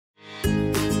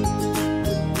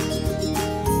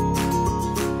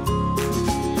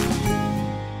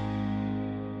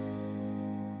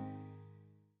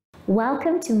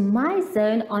Welcome to My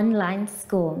Zone Online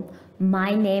School.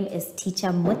 My name is Teacher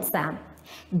Mutsa.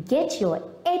 Get your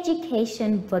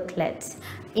education booklet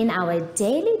in our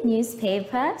daily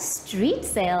newspaper, street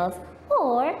sales,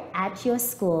 or at your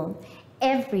school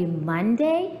every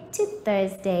Monday to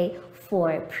Thursday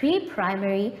for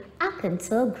pre-primary up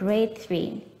until grade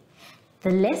 3.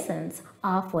 The lessons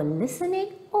are for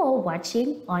listening or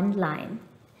watching online.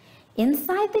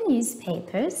 Inside the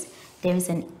newspapers, there is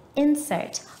an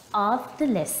insert of the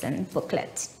lesson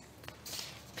booklet.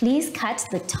 Please cut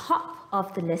the top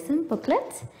of the lesson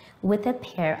booklet with a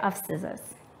pair of scissors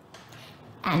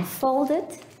and fold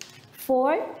it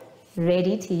for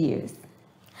ready to use.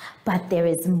 But there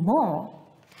is more.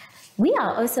 We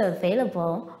are also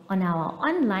available on our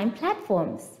online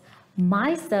platforms,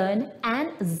 MyZone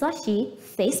and Zoshi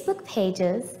Facebook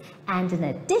pages, and in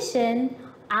addition,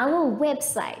 our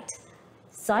website,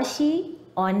 Zoshi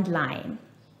Online.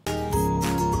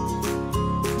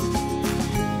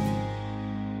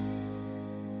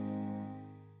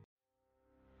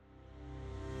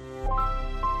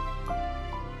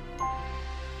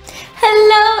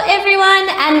 Hello everyone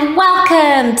and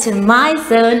welcome to My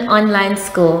Zone Online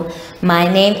School.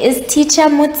 My name is Teacher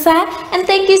Mutsa and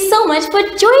thank you so much for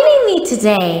joining me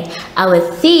today. Our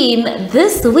theme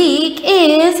this week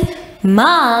is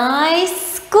My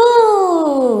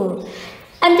School.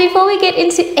 And before we get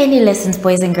into any lessons,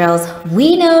 boys and girls,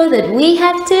 we know that we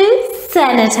have to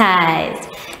sanitize.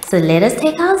 So let us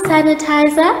take our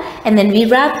sanitizer and then we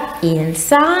rub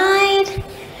inside,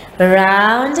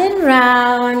 round and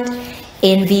round,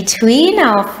 in between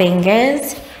our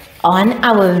fingers, on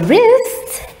our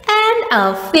wrists and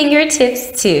our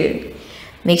fingertips too.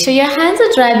 Make sure your hands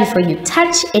are dry before you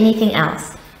touch anything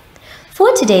else.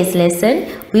 For today's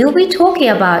lesson, we will be talking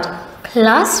about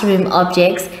classroom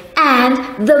objects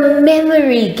and the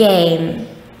memory game.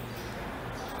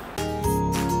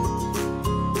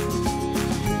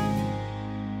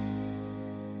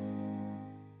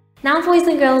 Now, boys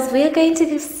and girls, we are going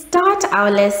to start our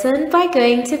lesson by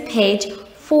going to page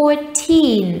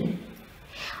 14.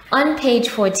 On page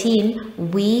 14,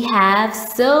 we have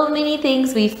so many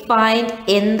things we find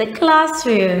in the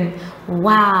classroom.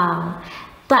 Wow!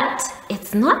 But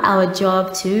it's not our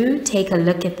job to take a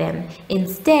look at them.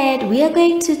 Instead, we are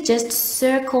going to just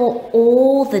circle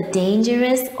all the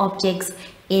dangerous objects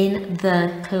in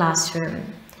the classroom.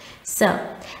 So,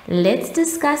 let's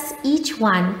discuss each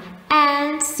one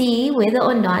and see whether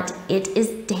or not it is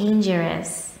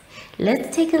dangerous.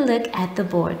 Let's take a look at the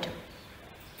board.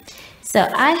 So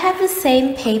I have the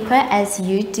same paper as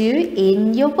you do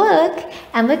in your book,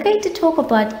 and we're going to talk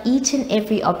about each and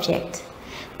every object.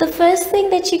 The first thing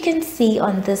that you can see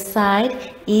on this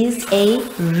side is a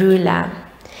ruler.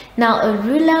 Now, a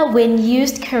ruler, when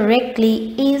used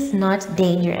correctly, is not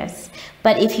dangerous.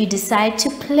 But if you decide to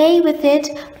play with it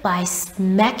by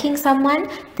smacking someone,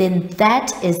 then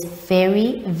that is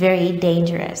very, very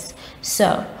dangerous.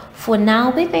 So, for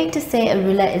now, we're going to say a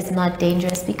ruler is not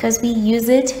dangerous because we use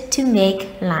it to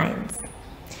make lines.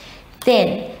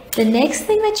 Then, the next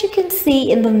thing that you can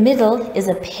see in the middle is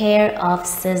a pair of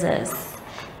scissors.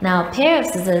 Now, a pair of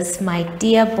scissors, my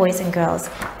dear boys and girls,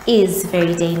 is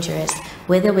very dangerous,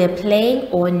 whether we're playing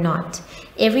or not.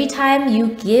 Every time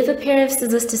you give a pair of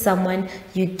scissors to someone,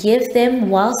 you give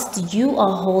them whilst you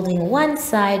are holding one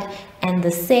side and the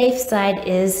safe side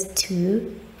is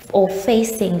to or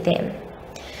facing them.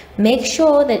 Make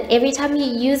sure that every time you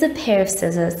use a pair of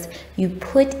scissors, you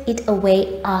put it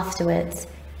away afterwards.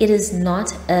 It is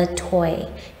not a toy.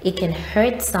 It can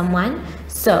hurt someone,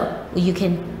 so you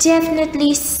can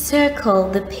definitely circle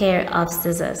the pair of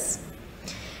scissors.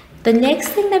 The next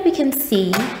thing that we can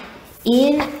see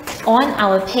on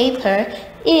our paper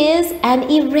is an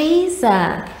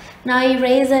eraser. Now,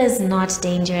 eraser is not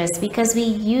dangerous because we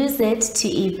use it to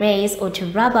erase or to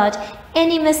rub out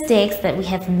any mistakes that we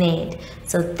have made.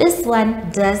 So this one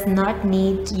does not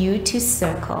need you to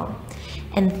circle.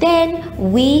 And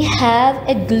then we have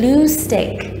a glue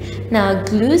stick. Now, a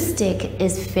glue stick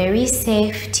is very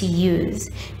safe to use,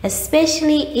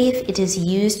 especially if it is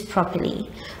used properly.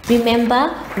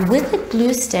 Remember, with a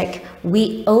glue stick,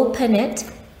 we open it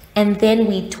and then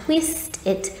we twist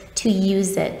it to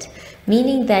use it,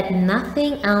 meaning that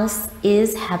nothing else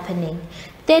is happening.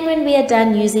 Then when we are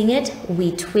done using it,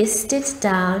 we twist it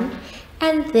down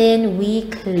and then we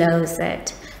close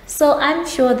it. So I'm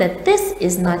sure that this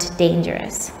is not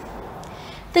dangerous.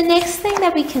 The next thing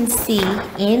that we can see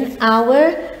in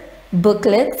our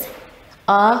booklets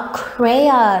are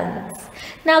crayons.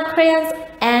 Now, crayons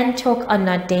and chalk are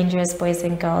not dangerous, boys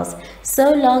and girls,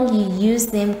 so long you use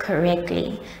them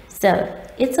correctly. So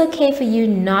it's okay for you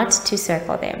not to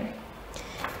circle them.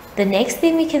 the next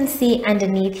thing we can see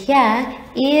underneath here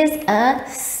is a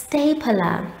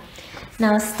stapler.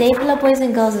 Now, stapler, boys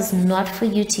and girls, is not for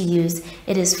you to use.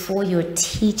 It is for your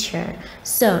teacher.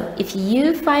 So if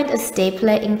you find a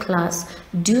stapler in class,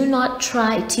 do not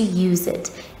try to use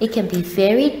it. It can be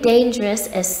very dangerous,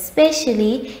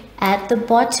 especially at the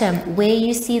bottom where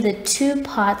you see the two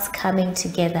parts coming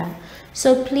together.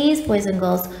 So please, boys and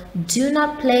girls, do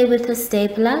not play with a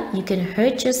stapler. You can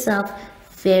hurt yourself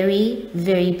very,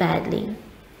 very badly.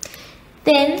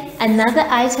 Then another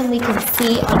item we can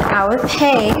see on our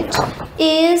page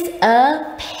is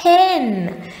a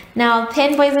pen. Now, a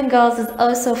pen, boys and girls, is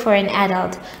also for an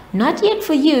adult. Not yet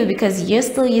for you because you're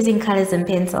still using colors and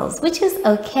pencils, which is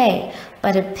okay.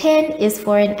 But a pen is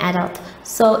for an adult.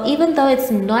 So even though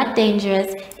it's not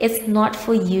dangerous, it's not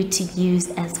for you to use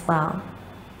as well.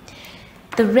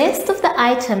 The rest of the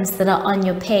items that are on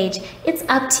your page, it's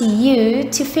up to you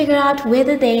to figure out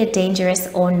whether they are dangerous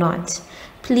or not.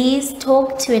 Please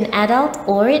talk to an adult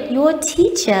or your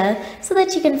teacher so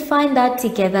that you can find out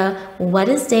together what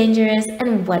is dangerous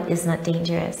and what is not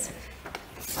dangerous.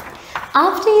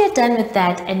 After you're done with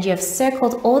that and you have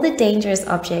circled all the dangerous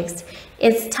objects,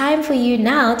 it's time for you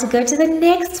now to go to the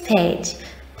next page,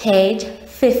 page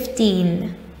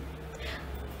 15.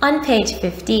 On page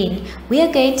 15, we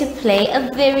are going to play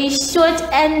a very short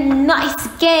and nice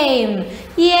game.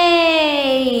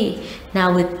 Yay!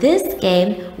 Now with this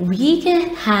game, we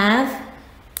can have,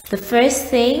 the first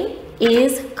thing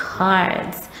is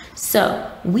cards.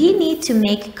 So we need to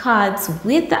make cards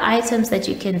with the items that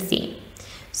you can see.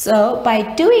 So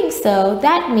by doing so,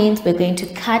 that means we're going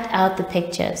to cut out the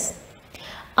pictures.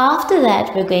 After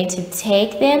that, we're going to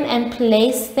take them and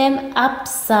place them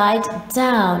upside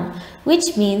down,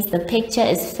 which means the picture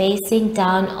is facing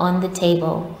down on the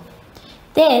table.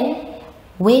 Then,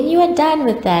 when you are done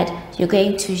with that, you're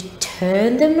going to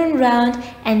turn them around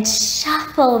and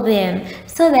shuffle them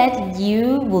so that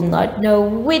you will not know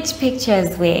which picture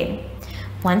is where.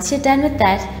 Once you're done with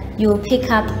that, you will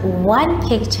pick up one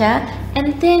picture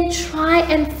and then try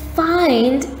and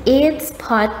find its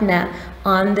partner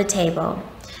on the table.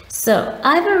 So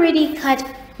I've already cut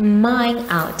mine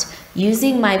out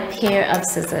using my pair of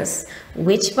scissors,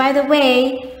 which by the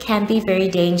way can be very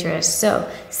dangerous. So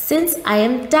since I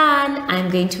am done, I'm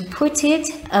going to put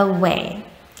it away.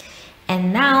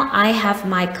 And now I have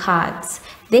my cards.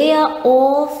 They are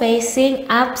all facing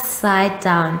upside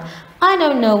down. I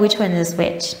don't know which one is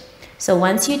which. So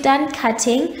once you're done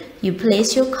cutting, you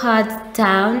place your cards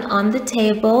down on the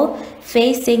table,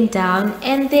 facing down,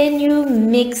 and then you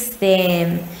mix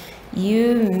them.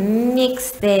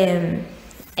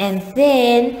 And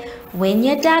then when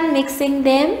you're done mixing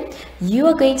them, you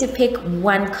are going to pick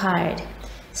one card.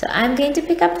 So I'm going to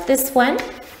pick up this one.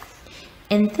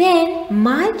 And then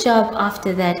my job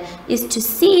after that is to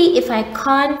see if I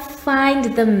can't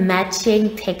find the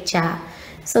matching picture.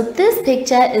 So this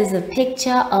picture is a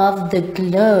picture of the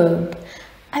globe.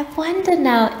 I wonder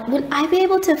now, will I be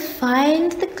able to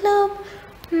find the globe?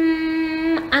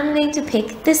 I'm going to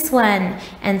pick this one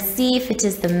and see if it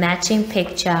is the matching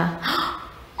picture.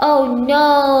 Oh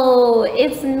no,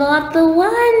 it's not the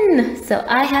one. So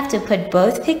I have to put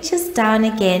both pictures down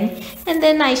again, and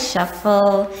then I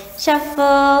shuffle,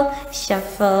 shuffle,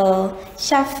 shuffle,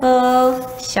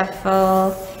 shuffle,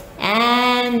 shuffle,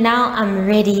 and now I'm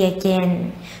ready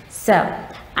again. So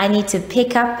I need to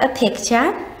pick up a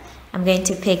picture. I'm going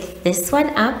to pick this one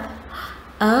up.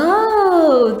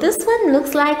 Oh, this one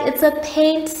looks like it's a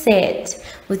paint set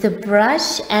with a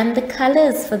brush and the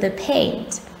colors for the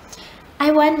paint. I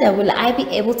wonder, will I be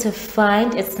able to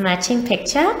find its matching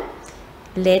picture?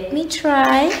 Let me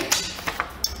try.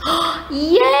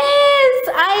 Yes,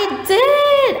 I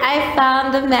did! I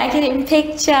found the matching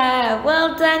picture.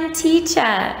 Well done,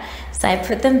 teacher. So I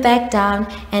put them back down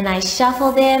and I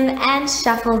shuffle them,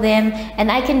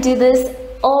 and I can do this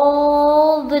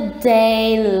all the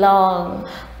day long.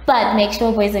 But make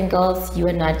sure, boys and girls, you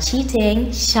are not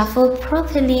cheating. Shuffle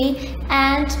properly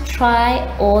and try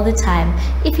all the time.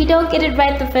 If you don't get it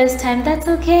right the first time, that's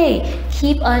okay.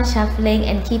 Keep on shuffling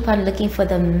and keep on looking for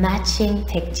the matching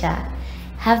picture.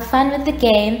 Have fun with the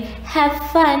game. Have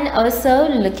fun also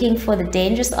looking for the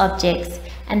dangerous objects,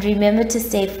 and remember to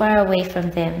stay far away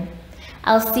from them.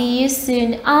 I'll see you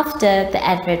soon after the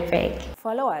advert break.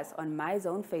 Follow us on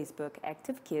MyZone Facebook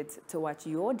Active Kids to watch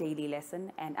your daily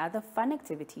lesson and other fun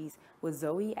activities with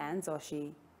Zoe and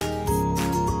Zoshi.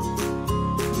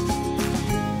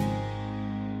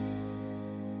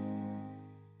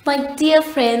 My dear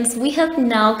friends, we have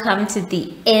now come to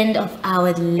the end of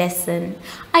our lesson.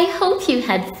 I hope you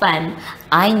had fun.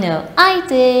 I know I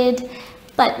did.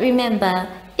 But remember,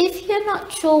 If you're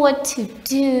not sure what to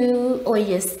do or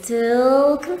you're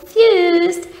still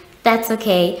confused, that's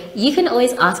okay. You can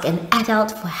always ask an adult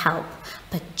for help,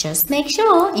 but just make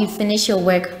sure you finish your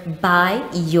work by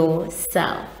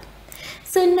yourself.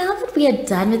 So now that we are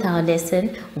done with our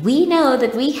lesson, we know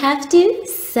that we have to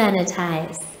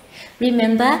sanitize.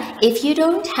 Remember, if you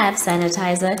don't have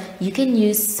sanitizer, you can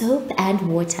use soap and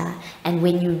water. And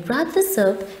when you rub the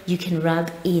soap, you can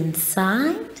rub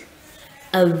inside,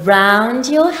 around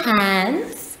your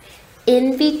hands,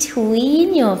 in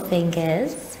between your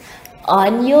fingers,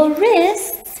 on your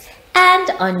wrists, and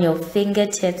on your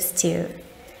fingertips too.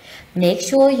 Make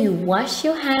sure you wash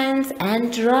your hands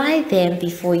and dry them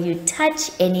before you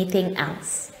touch anything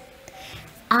else.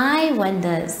 I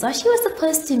wonder, Zoshi was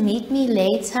supposed to meet me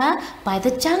later by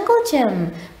the jungle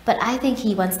gym, but I think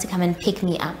he wants to come and pick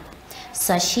me up.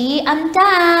 Zoshi, I'm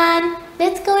done.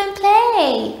 Let's go and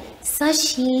play.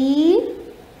 Zoshi.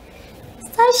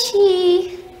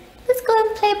 Zoshi. Let's go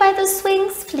and play by the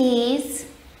swings, please.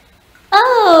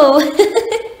 Oh,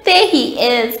 there he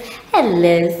is.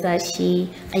 Hello, Zoshi.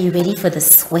 Are you ready for the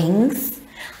swings?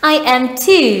 I am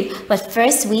too, but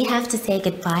first we have to say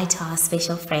goodbye to our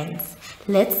special friends.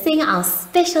 Let's sing our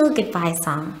special goodbye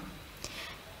song.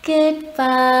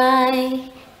 Goodbye,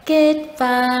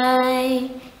 goodbye.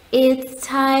 It's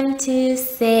time to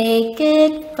say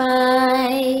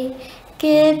goodbye.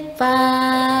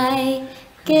 Goodbye,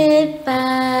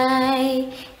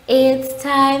 goodbye. It's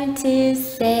time to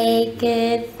say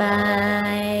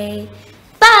goodbye.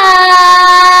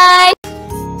 Bye!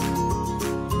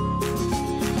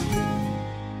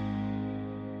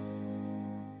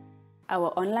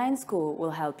 Our online school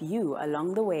will help you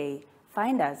along the way.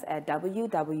 Find us at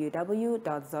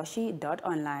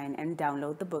www.zoshi.online and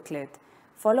download the booklet.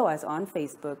 Follow us on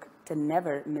Facebook to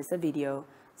never miss a video.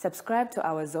 Subscribe to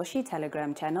our Zoshi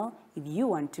Telegram channel if you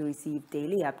want to receive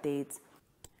daily updates.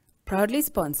 Proudly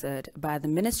sponsored by the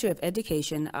Ministry of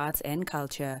Education, Arts and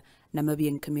Culture,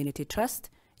 Namibian Community Trust,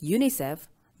 UNICEF,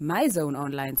 My Zone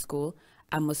Online School,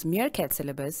 Amos Meerkat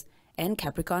Syllabus, and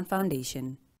Capricorn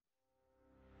Foundation.